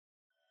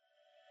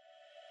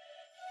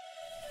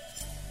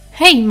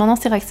Hey, mon nom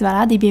c'est Roxy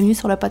Valade et bienvenue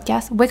sur le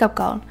podcast Wake Up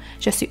Call.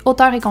 Je suis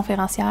auteure et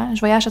conférencière, je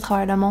voyage à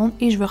travers le monde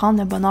et je veux rendre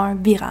le bonheur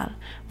viral.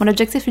 Mon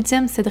objectif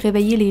ultime, c'est de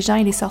réveiller les gens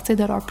et les sortir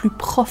de leur plus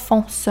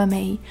profond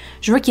sommeil.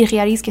 Je veux qu'ils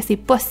réalisent que c'est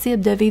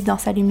possible de vivre dans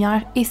sa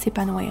lumière et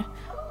s'épanouir.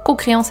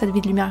 Co-créons cette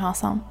vie de lumière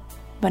ensemble.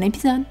 Bon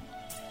épisode!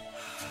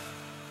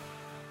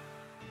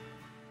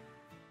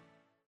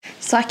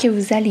 J'espère que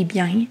vous allez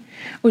bien.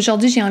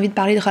 Aujourd'hui, j'ai envie de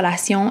parler de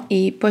relations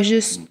et pas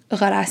juste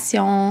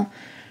relations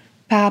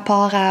par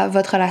rapport à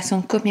votre relation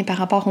de couple, mais par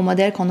rapport au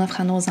modèle qu'on offre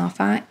à nos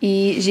enfants.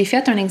 Et j'ai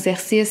fait un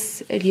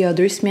exercice il y a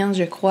 2 semaines,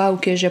 je crois, où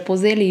que je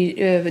posais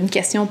une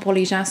question pour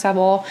les gens,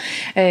 savoir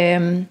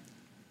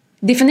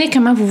définir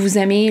comment vous vous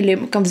aimez,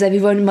 quand vous avez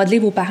modelé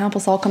vos parents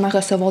pour savoir comment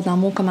recevoir de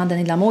l'amour, comment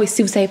donner de l'amour. Et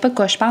si vous ne savez pas de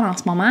quoi je parle en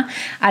ce moment,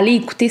 allez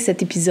écouter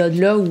cet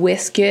épisode-là ou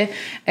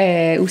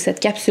cette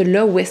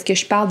capsule-là où est-ce que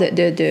je parle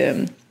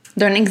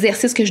d'un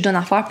exercice que je donne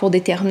à faire pour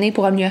déterminer,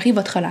 pour améliorer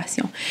votre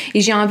relation.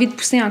 Et j'ai envie de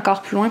pousser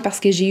encore plus loin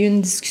parce que j'ai eu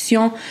une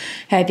discussion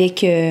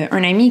avec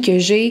un ami que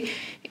j'ai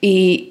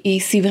et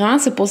c'est vraiment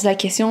se poser la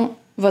question,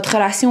 votre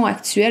relation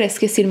actuelle, est-ce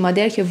que c'est le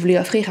modèle que vous voulez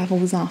offrir à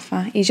vos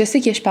enfants? Et je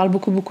sais que je parle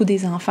beaucoup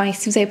des enfants et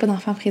si vous n'avez pas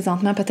d'enfants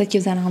présentement, peut-être que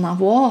vous allez en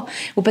avoir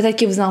ou peut-être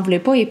que vous n'en voulez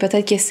pas et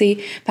peut-être que c'est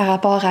par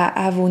rapport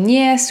à vos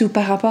nièces ou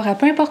par rapport à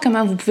peu importe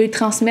comment vous pouvez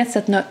transmettre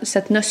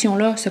cette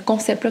notion-là, ce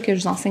concept-là que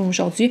je vous enseigne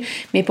aujourd'hui.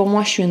 Mais pour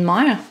moi, je suis une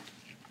mère.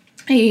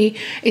 Et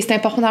c'est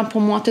important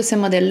pour moi, tout ce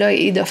modèle-là,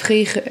 et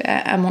d'offrir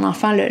à mon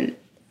enfant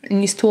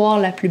une histoire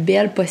la plus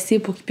belle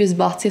possible pour qu'il puisse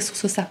bâtir sur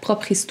ça sa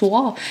propre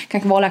histoire, quand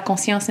il va avoir la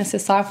conscience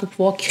nécessaire pour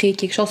pouvoir créer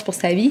quelque chose pour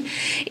sa vie.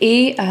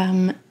 Et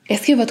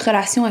est-ce que votre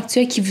relation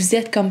actuelle, qui vous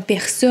êtes comme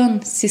personne,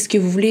 c'est ce que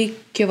vous voulez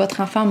que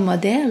votre enfant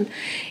modèle?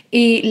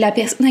 Et la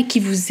personne à qui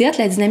vous êtes,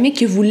 la dynamique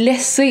que vous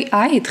laissez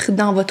être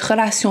dans votre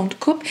relation de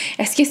couple,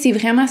 est-ce que c'est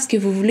vraiment ce que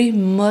vous voulez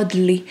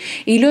modeler?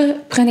 Et là,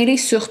 prenez-les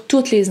sur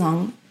tous les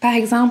angles. Par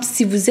exemple,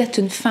 si vous êtes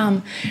une femme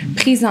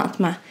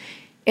présentement,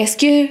 et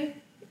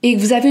que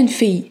vous avez une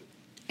fille,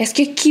 est-ce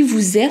que qui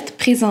vous êtes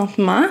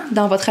présentement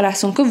dans votre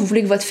relation de couple, vous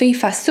voulez que votre fille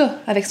fasse ça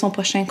avec son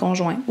prochain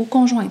conjoint ou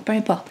conjointe, peu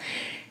importe?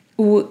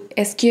 Ou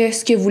est-ce que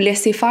ce que vous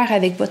laissez faire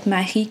avec votre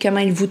mari,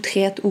 comment il vous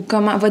traite, ou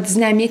comment votre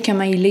dynamique,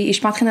 comment il est, et je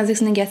suis pas en train de dire que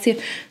c'est négatif,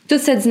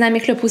 toute cette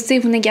dynamique-là,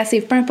 positive ou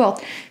négative, peu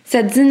importe,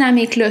 cette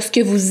dynamique-là, ce que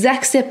vous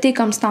acceptez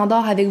comme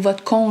standard avec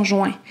votre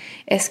conjoint,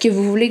 est-ce que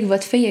vous voulez que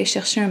votre fille aille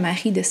chercher un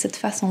mari de cette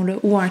façon-là,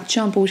 ou un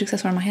chum, pas obligé que ce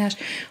soit un mariage?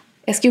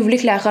 Est-ce que vous voulez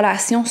que la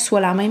relation soit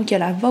la même que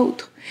la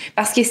vôtre?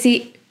 Parce que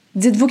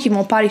dites-vous qu'ils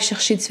vont pas aller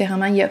chercher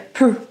différemment, il y a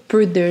peu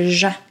de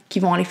gens qui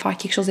vont aller faire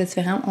quelque chose de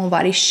différent. On va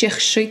aller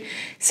chercher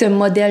ce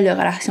modèle de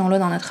relation-là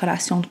dans notre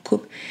relation de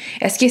couple.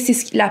 Est-ce que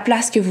c'est la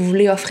place que vous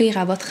voulez offrir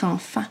à votre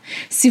enfant?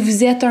 Si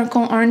vous êtes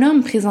un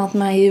homme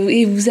présentement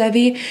et vous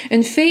avez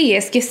une fille,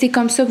 est-ce que c'est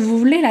comme ça que vous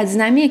voulez, la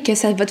dynamique?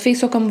 Que votre fille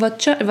soit comme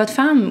votre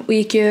femme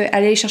et qu'elle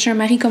aille chercher un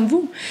mari comme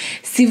vous?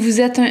 Si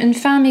vous êtes une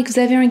femme et que vous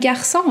avez un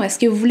garçon, est-ce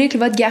que vous voulez que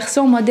votre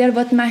garçon modèle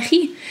votre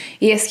mari?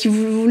 Et est-ce que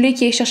vous voulez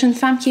qu'il aille chercher une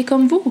femme qui est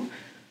comme vous?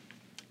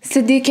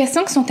 C'est des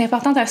questions qui sont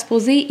importantes à se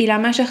poser et la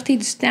majorité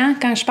du temps,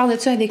 quand je parle de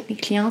ça avec mes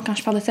clients, quand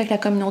je parle de ça avec la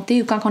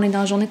communauté ou quand on est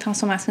dans la journée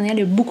transformationnelle, il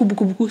y a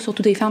beaucoup,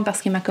 surtout des femmes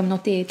parce que ma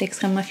communauté est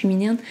extrêmement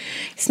féminine,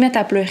 ils se mettent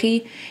à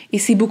pleurer et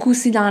c'est beaucoup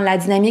aussi dans la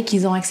dynamique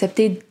qu'ils ont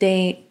accepté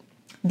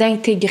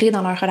d'intégrer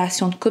dans leur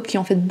relation de couple qui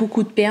ont fait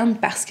beaucoup de peine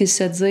parce qu'ils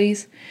se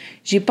disent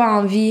 « j'ai pas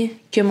envie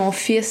que mon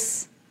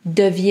fils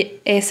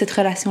ait cette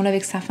relation-là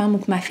avec sa femme ou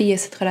que ma fille ait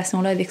cette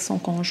relation-là avec son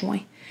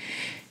conjoint ».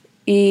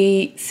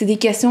 Et c'est des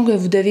questions que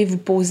vous devez vous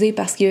poser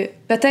parce que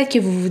peut-être que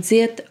vous vous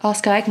dites « Ah,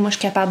 c'est correct, moi je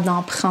suis capable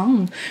d'en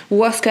prendre »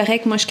 ou « Ah, c'est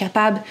correct, moi je suis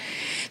capable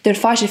de le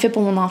faire, j'ai fait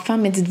pour mon enfant »,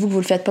 mais dites-vous que vous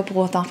le faites pas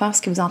pour votre enfant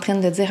parce que vous êtes en train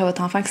de dire à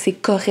votre enfant que c'est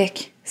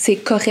correct. C'est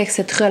correct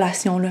cette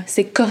relation-là.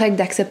 C'est correct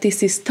d'accepter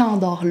ces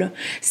standards-là.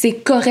 C'est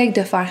correct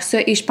de faire ça.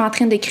 Et je suis pas en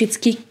train de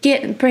critiquer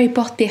peu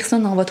importe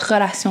personne dans votre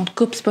relation de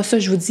couple. C'est pas ça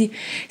que je vous dis.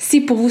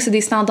 Si pour vous, c'est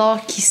des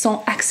standards qui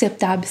sont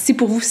acceptables, si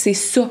pour vous, c'est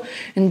ça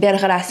une belle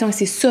relation et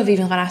c'est ça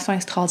vivre une relation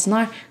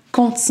extraordinaire,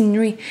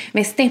 continuez.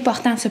 Mais c'est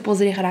important de se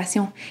poser les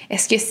relations.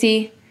 Est-ce que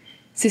c'est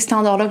ces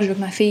standards-là que je veux que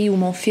ma fille ou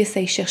mon fils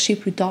aille chercher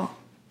plus tard?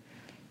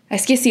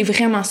 Est-ce que c'est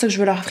vraiment ça que je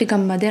veux leur offrir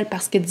comme modèle?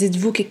 Parce que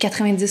dites-vous que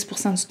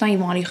 90% du temps, ils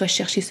vont aller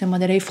rechercher ce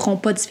modèle-là. Ils ne feront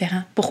pas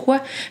différent.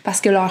 Pourquoi?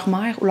 Parce que leur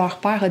mère ou leur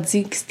père a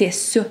dit que c'était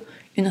ça,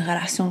 une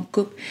relation de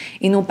couple.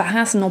 Et nos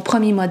parents, c'est nos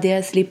premiers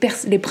modèles. C'est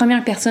les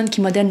premières personnes qui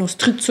modèlent nos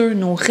structures,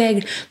 nos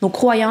règles, nos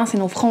croyances et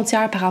nos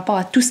frontières par rapport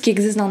à tout ce qui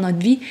existe dans notre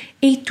vie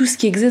et tout ce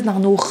qui existe dans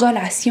nos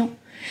relations.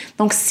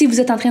 Donc, si vous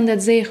êtes en train de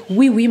dire «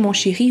 oui, mon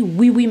chéri,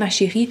 oui, ma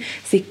chérie,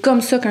 c'est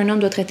comme ça qu'un homme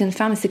doit traiter une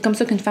femme et c'est comme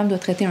ça qu'une femme doit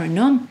traiter un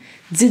homme »,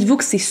 dites-vous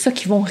que c'est ça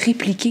qu'ils vont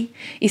répliquer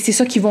et c'est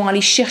ça qu'ils vont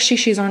aller chercher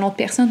chez une autre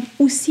personne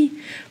aussi.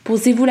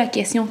 Posez-vous la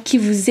question qui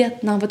vous êtes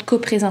dans votre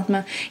couple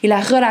présentement et la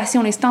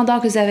relation, les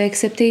standards que vous avez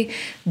accepté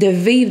de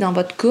vivre dans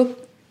votre couple,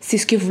 c'est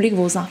ce que vous voulez que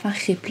vos enfants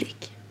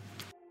répliquent.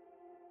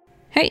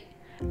 Hey!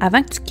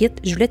 Avant que tu quittes,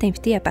 je voulais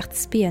t'inviter à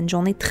participer à une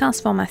journée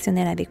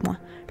transformationnelle avec moi.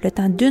 Le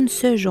temps d'une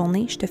seule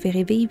journée, je te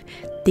ferai vivre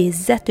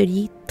des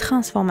ateliers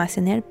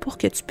transformationnels pour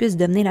que tu puisses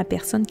devenir la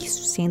personne qui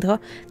soutiendra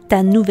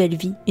ta nouvelle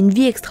vie, une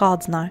vie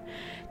extraordinaire.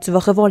 Tu vas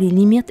revoir les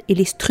limites et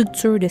les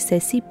structures de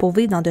celle-ci pour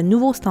vivre dans de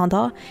nouveaux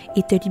standards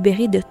et te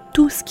libérer de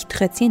tout ce qui te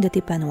retient de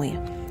t'épanouir.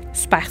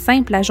 Super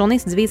simple, la journée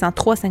se divise en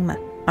 3 segments.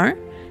 1.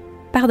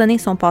 Pardonner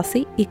son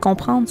passé et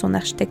comprendre son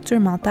architecture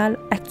mentale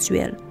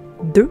actuelle.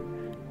 2.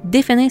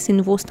 Définir ses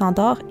nouveaux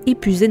standards et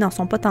puiser dans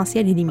son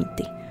potentiel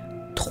illimité.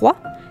 3.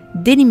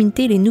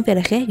 Délimiter les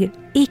nouvelles règles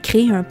et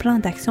créer un plan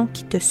d'action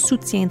qui te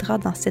soutiendra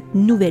dans cette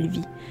nouvelle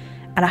vie.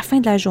 À la fin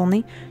de la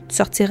journée, tu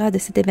sortiras de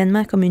cet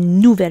événement comme une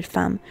nouvelle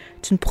femme.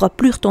 Tu ne pourras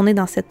plus retourner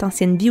dans cette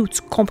ancienne vie où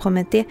tu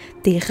compromettais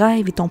tes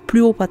rêves et ton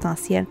plus haut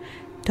potentiel.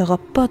 Tu n'auras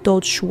pas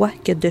d'autre choix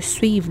que de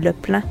suivre le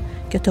plan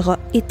que tu auras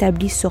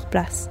établi sur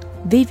place.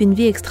 Vivre une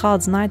vie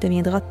extraordinaire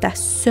deviendra ta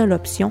seule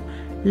option,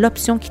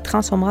 l'option qui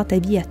transformera ta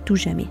vie à tout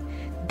jamais.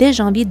 Dès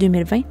janvier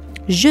 2020,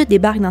 je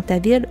débarque dans ta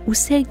ville ou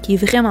celle qui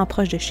est vraiment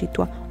proche de chez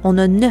toi. On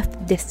a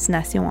 9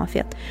 destinations en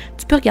fait.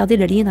 Tu peux regarder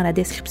le lien dans la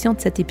description de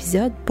cet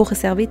épisode pour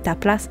réserver ta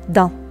place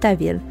dans ta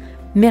ville.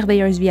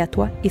 Merveilleuse vie à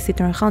toi et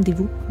c'est un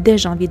rendez-vous dès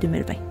janvier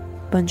 2020.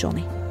 Bonne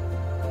journée.